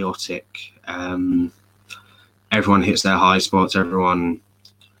very chaotic. Everyone hits their high spots. Everyone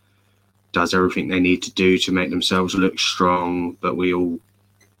does everything they need to do to make themselves look strong, but we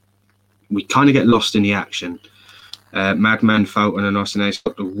kind of get lost in the action. Madman Felton and Austin Ace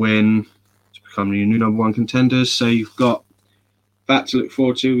got the win to become the new #1 contenders. So you've got that to look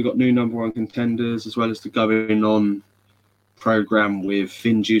forward to. We've got new #1 contenders, as well as the going on program with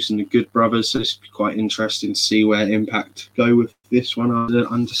Finn Juice and the Good Brothers. So this will be quite interesting to see where Impact go with this one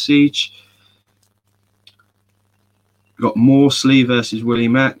under Siege. We've got Morsley versus Willie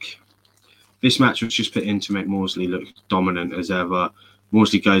Mack. This match was just put in to make Morsley look dominant as ever.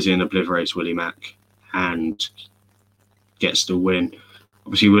 Morsley goes in, obliterates Willie Mack, and gets the win.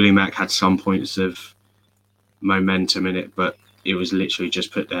 Obviously, Willie Mack had some points of momentum in it, but it was literally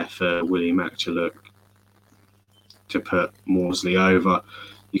just put there for Willie Mack to put Morsley over.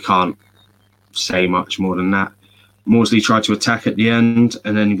 You can't say much more than that. Morsley tried to attack at the end,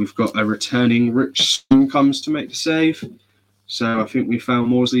 and then we've got a returning Rich Swann comes to make the save. So I think we found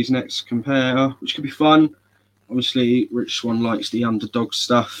Morsley's next competitor, which could be fun. Obviously, Rich Swann likes the underdog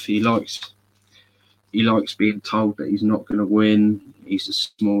stuff. He likes being told that he's not going to win. He's a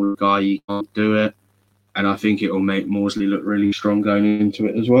smaller guy, he can't do it. And I think it will make Morsley look really strong going into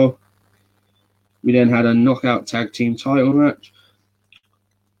it as well. We then had a knockout tag team title match.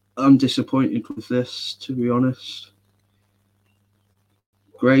 I'm disappointed with this, to be honest.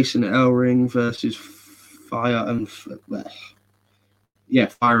 Grayson Ellering versus Fire and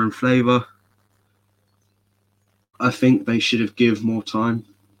Flavor. I think they should have given more time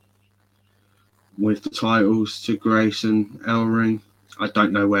with the titles to Grayson Ellering. I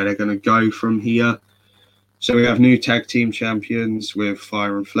don't know where they're going to go from here. So we have new tag team champions with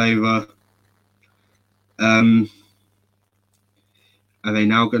Fire and Flavor. Are they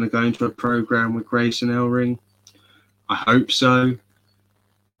now going to go into a program with Grayson Ellering? I hope so.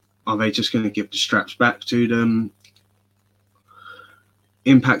 Are they just going to give the straps back to them?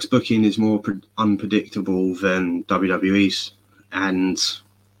 Impact's booking is more unpredictable than WWE's, and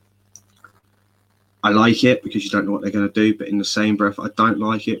I like it because you don't know what they're going to do, but in the same breath, I don't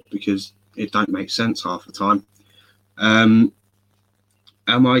like it because it don't make sense half the time. Am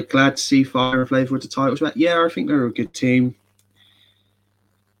I glad to see Fire and Flavor with the titles back? Yeah, I think they're a good team.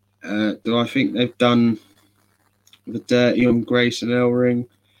 Do I think they've done the dirty on Grayson Ellering?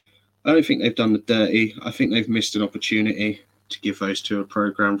 I don't think they've done the dirty. I think they've missed an opportunity to give those two a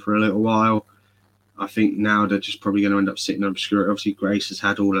program for a little while. I think now they're just probably going to end up sitting obscure. Obviously, Grace has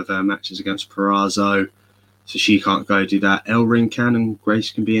had all of her matches against Perazo, so she can't go do that. Ellering can, and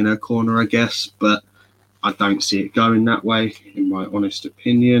Grace can be in her corner, I guess, but I don't see it going that way, in my honest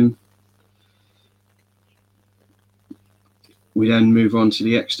opinion. We then move on to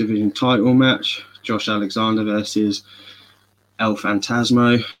the X Division title match. Josh Alexander versus El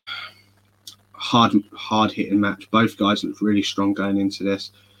Phantasmo. Hard-hitting match. Both guys look really strong going into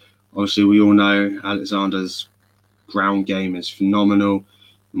this. Obviously, we all know Alexander's ground game is phenomenal,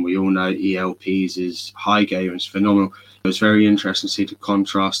 and we all know ELP's high game is phenomenal. It was very interesting to see the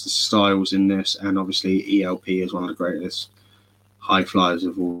contrast, the styles in this, and obviously ELP is one of the greatest high flyers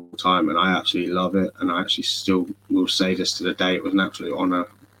of all time, and I absolutely love it, and I actually still will say this to the day. It was an absolute honour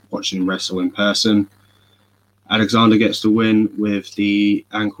watching him wrestle in person. Alexander gets the win with the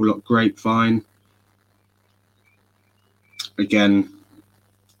ankle lock grapevine. Again,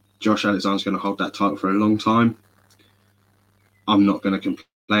 Josh Alexander's going to hold that title for a long time. I'm not going to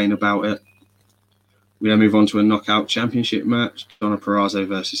complain about it. We then move on to a knockout championship match. Donna Purrazzo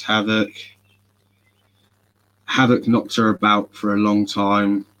versus Havoc. Havoc knocked her about for a long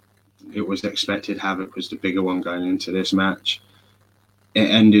time. It was expected Havoc was the bigger one going into this match. It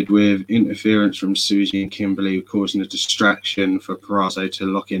ended with interference from Susie and Kimberly, causing a distraction for Purrazzo to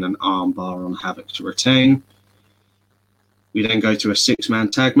lock in an armbar on Havoc to retain. We then go to a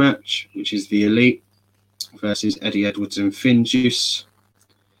 6-man tag match, which is the Elite versus Eddie Edwards and FinJuice.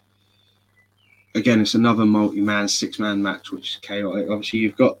 Again, it's another multi-man 6-man match, which is chaotic. Obviously,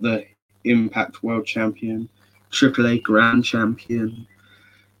 you've got the Impact World Champion, AAA Grand Champion,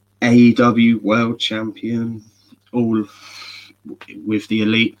 AEW World Champion, all with the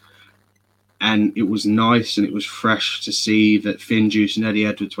Elite. And it was nice and it was fresh to see that FinJuice and Eddie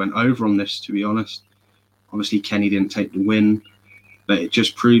Edwards went over on this, to be honest. Obviously, Kenny didn't take the win, but it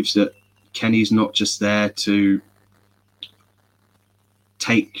just proves that Kenny's not just there to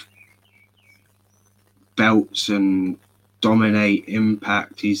take belts and dominate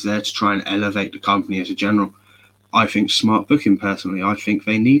Impact. He's there to try and elevate the company as a general. I think smart booking, personally. I think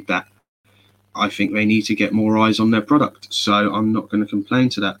they need that. I think they need to get more eyes on their product. So I'm not going to complain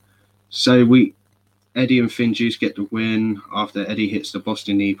to that. So Eddie and FinJuice get the win after Eddie hits the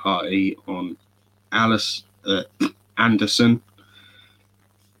Boston Knee Party on Alice Anderson.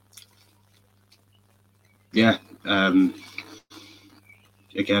 Yeah.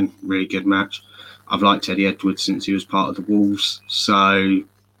 Again, really good match. I've liked Eddie Edwards since he was part of the Wolves, so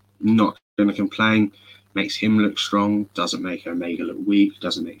not going to complain. Makes him look strong, doesn't make Omega look weak,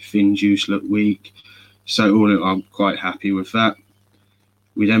 doesn't make FinJuice look weak. So all in all, I'm quite happy with that.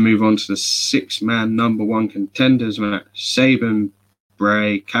 We then move on to the 6-man number 1 contenders match. Sabin,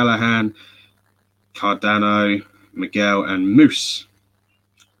 Bray, Callahan, Cardano, Miguel, and Moose.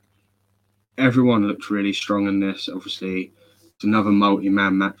 Everyone looked really strong in this. Obviously, it's another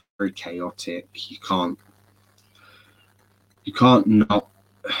multi-man match, very chaotic. You can't not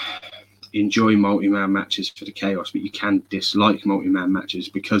enjoy multi-man matches for the chaos, but you can dislike multi-man matches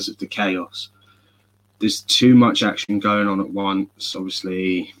because of the chaos. There's too much action going on at once.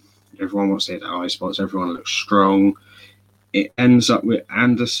 Obviously, everyone wants to hit the high spots. Everyone looks strong. It ends up with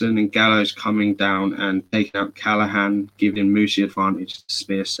Anderson and Gallows coming down and taking out Callahan, giving Moose the advantage to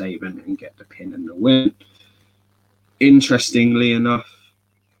spear Sabin and get the pin and the win. Interestingly enough,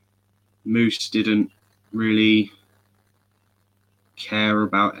 Moose didn't really care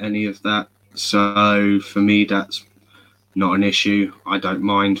about any of that. So for me, that's not an issue. I don't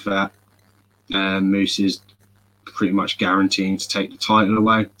mind that. Moose is pretty much guaranteeing to take the title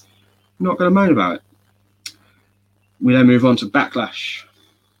away. I'm not going to moan about it. We then move on to Backlash,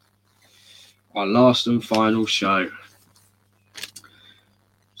 our last and final show.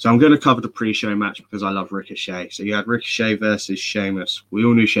 So I'm going to cover the pre-show match because I love Ricochet. So you had Ricochet versus Sheamus. We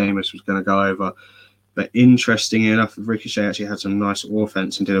all knew Sheamus was going to go over. But interesting enough, Ricochet actually had some nice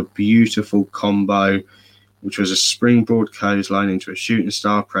offense and did a beautiful combo, which was a springboard clothesline into a shooting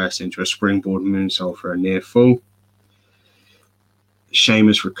star press into a springboard moonsault for a near fall.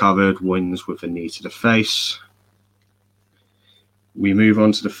 Sheamus recovered, wins with a knee to the face. We move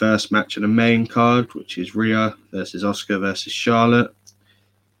on to the first match of the main card, which is Rhea versus Asuka versus Charlotte.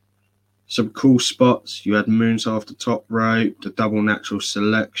 Some cool spots. You had moonsault off the top rope, the double natural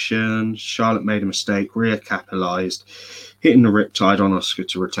selection. Charlotte made a mistake. Rhea capitalized, hitting the riptide on Asuka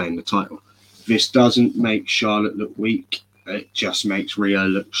to retain the title. This doesn't make Charlotte look weak. It just makes Rhea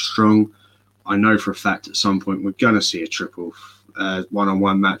look strong. I know for a fact at some point we're going to see a triple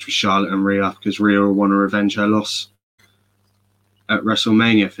one-on-one match with Charlotte and Rhea because Rhea will want to revenge her loss at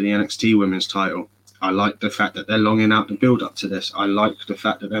WrestleMania for the NXT Women's title. I like the fact that they're longing out the build up to this. I like the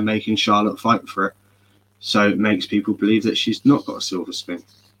fact that they're making Charlotte fight for it. So it makes people believe that she's not got a silver spoon.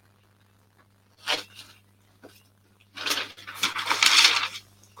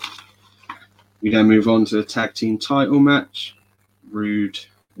 We then move on to the tag team title match. Rude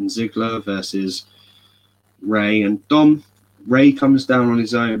and Ziggler versus Ray and Dom. Ray comes down on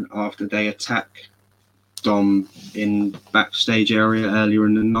his own after they attack Dom in backstage area earlier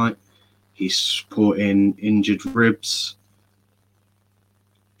in the night. He's supporting injured ribs.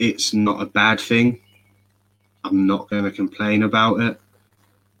 It's not a bad thing. I'm not going to complain about it.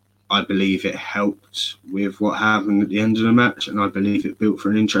 I believe it helped with what happened at the end of the match, and I believe it built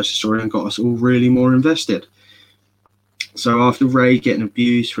for an interesting story and got us all really more invested. So after Ray getting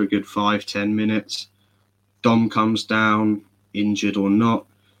abused for a good 5-10 minutes, Dom comes down, injured or not,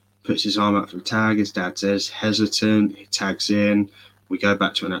 puts his arm out for the tag. His dad says hesitant. He tags in. We go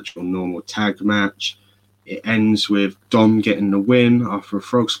back to an actual normal tag match. It ends with Dom getting the win after a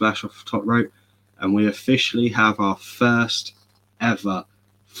frog splash off the top rope. And we officially have our first ever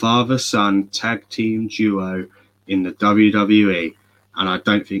father-son tag team duo in the WWE. And I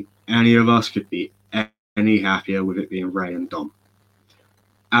don't think any of us could be any happier with it being Ray and Dom.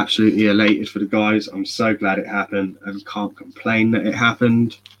 Absolutely elated for the guys. I'm so glad it happened and can't complain that it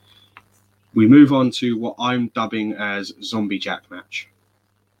happened. We move on to what I'm dubbing as Zombie Jack match.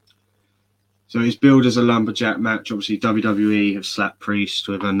 So it's billed as a lumberjack match. Obviously, WWE have slapped Priest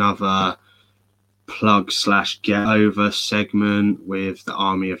with another plug/get over segment with the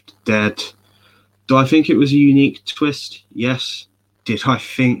Army of the Dead. Do I think it was a unique twist? Yes. Did I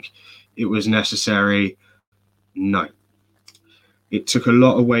think it was necessary? No. It took a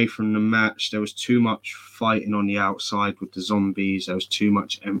lot away from the match. There was too much fighting on the outside with the zombies. There was too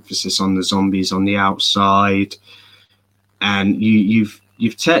much emphasis on the zombies on the outside. And you've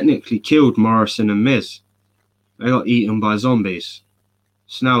technically killed Morrison and Miz. They got eaten by zombies.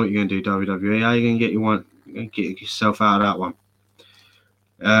 So now what are you going to do, WWE? How are you going to get yourself out of that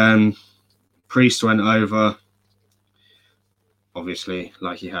one? Priest went over, obviously,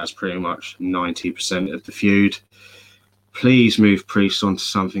 like he has pretty much 90% of the feud. Please move Priest onto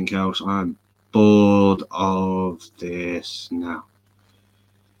something else. I'm bored of this now.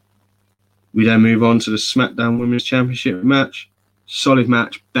 We then move on to the SmackDown Women's Championship match. Solid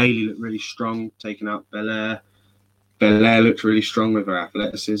match. Bayley looked really strong, taking out Belair. Belair looked really strong with her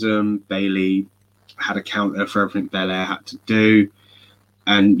athleticism. Bayley had a counter for everything Belair had to do.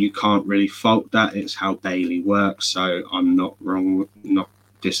 And you can't really fault that. It's how Bayley works. So I'm not wrong, not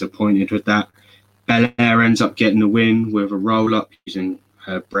disappointed with that. Belair ends up getting the win with a roll-up using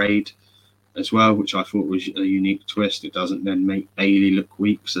her braid as well, which I thought was a unique twist. It doesn't then make Bayley look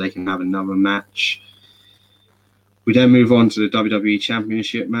weak, so they can have another match. We then move on to the WWE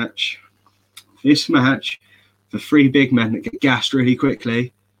Championship match. This match, the three big men that get gassed really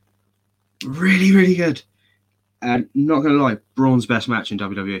quickly, really, really good. And not going to lie, Braun's best match in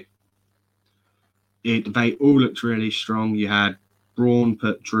WWE. They all looked really strong. You had Braun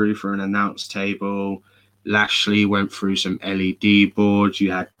put Drew for an announce table. Lashley went through some LED boards.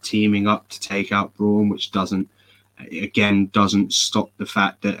 You had teaming up to take out Braun, which doesn't stop the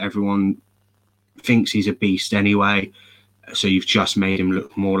fact that everyone thinks he's a beast anyway. So you've just made him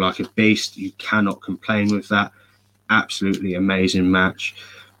look more like a beast. You cannot complain with that. Absolutely amazing match.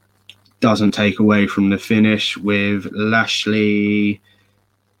 Doesn't take away from the finish with Lashley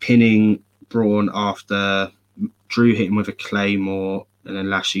pinning Braun after Drew hit him with a Claymore, and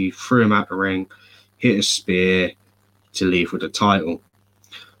then Lashley threw him out the ring, hit a spear to leave with the title.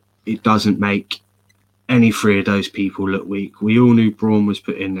 It doesn't make any three of those people look weak. We all knew Braun was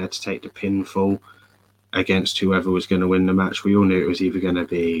put in there to take the pinfall against whoever was going to win the match. We all knew it was either going to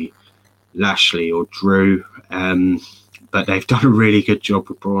be Lashley or Drew. But they've done a really good job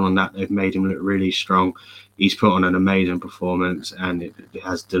with Braun on that. They've made him look really strong. He's put on an amazing performance, and it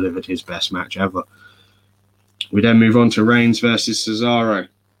has delivered his best match ever. We then move on to Reigns versus Cesaro.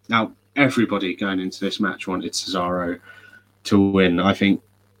 Now, everybody going into this match wanted Cesaro to win. I think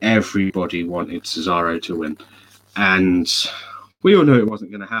everybody wanted Cesaro to win. And we all knew it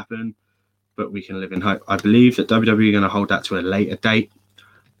wasn't going to happen, but we can live in hope. I believe that WWE are going to hold that to a later date.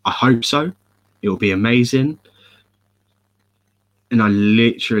 I hope so. It will be amazing. And I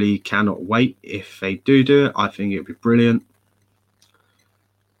literally cannot wait if they do it. I think it would be brilliant.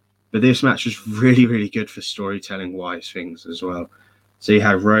 But this match was really, really good for storytelling-wise things as well. So you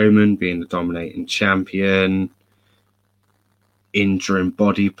had Roman being the dominating champion, injuring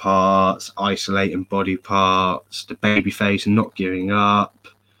body parts, isolating body parts, the babyface not giving up,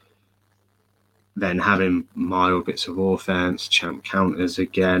 then having mild bits of offense, champ counters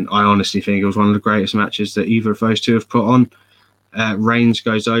again. I honestly think it was one of the greatest matches that either of those two have put on. Reigns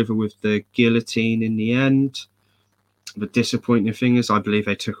goes over with the guillotine in the end. The disappointing thing is I believe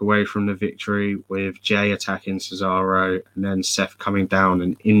they took away from the victory with Jay attacking Cesaro and then Seth coming down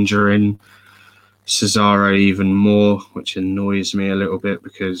and injuring Cesaro even more, which annoys me a little bit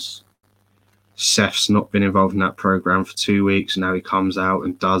because Seth's not been involved in that program for 2 weeks. And now he comes out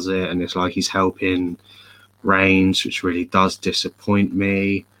and does it, and it's like he's helping Reigns, which really does disappoint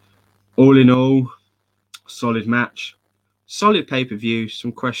me. All in all, solid match. Solid pay-per-view,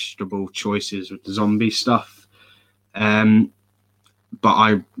 some questionable choices with the zombie stuff. But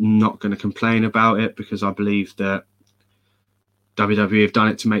I'm not going to complain about it because I believe that WWE have done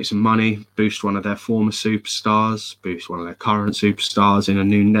it to make some money, boost one of their former superstars, boost one of their current superstars in a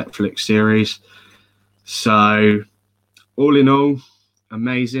new Netflix series. So, all in all,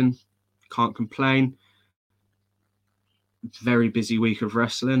 amazing. Can't complain. Very busy week of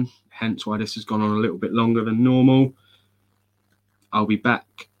wrestling, hence why this has gone on a little bit longer than normal. I'll be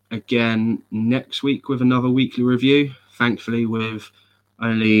back again next week with another weekly review, thankfully with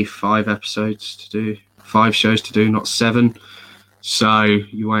only 5 shows to do, not 7. So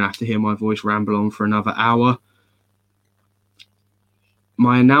you won't have to hear my voice ramble on for another hour.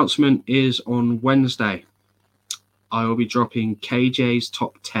 My announcement is on Wednesday. I will be dropping KJ's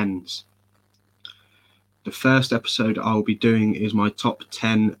top 10s. The first episode I'll be doing is my top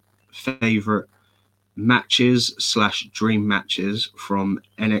 10 favorite matches / dream matches from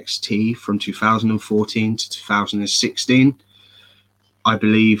NXT from 2014 to 2016. I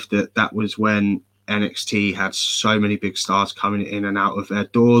believe that was when NXT had so many big stars coming in and out of their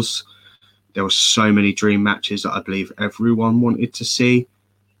doors. There were so many dream matches that I believe everyone wanted to see.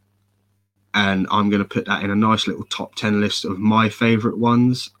 And I'm going to put that in a nice little top 10 list of my favorite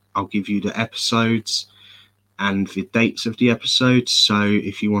ones. I'll give you the episodes and the dates of the episodes. So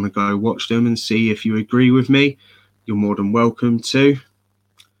if you want to go watch them and see if you agree with me, you're more than welcome to.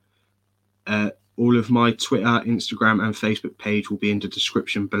 All of my Twitter, Instagram, and Facebook page will be in the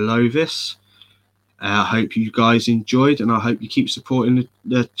description below this. I hope you guys enjoyed, and I hope you keep supporting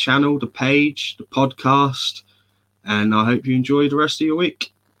the channel, the page, the podcast, and I hope you enjoy the rest of your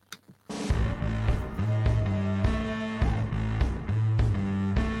week.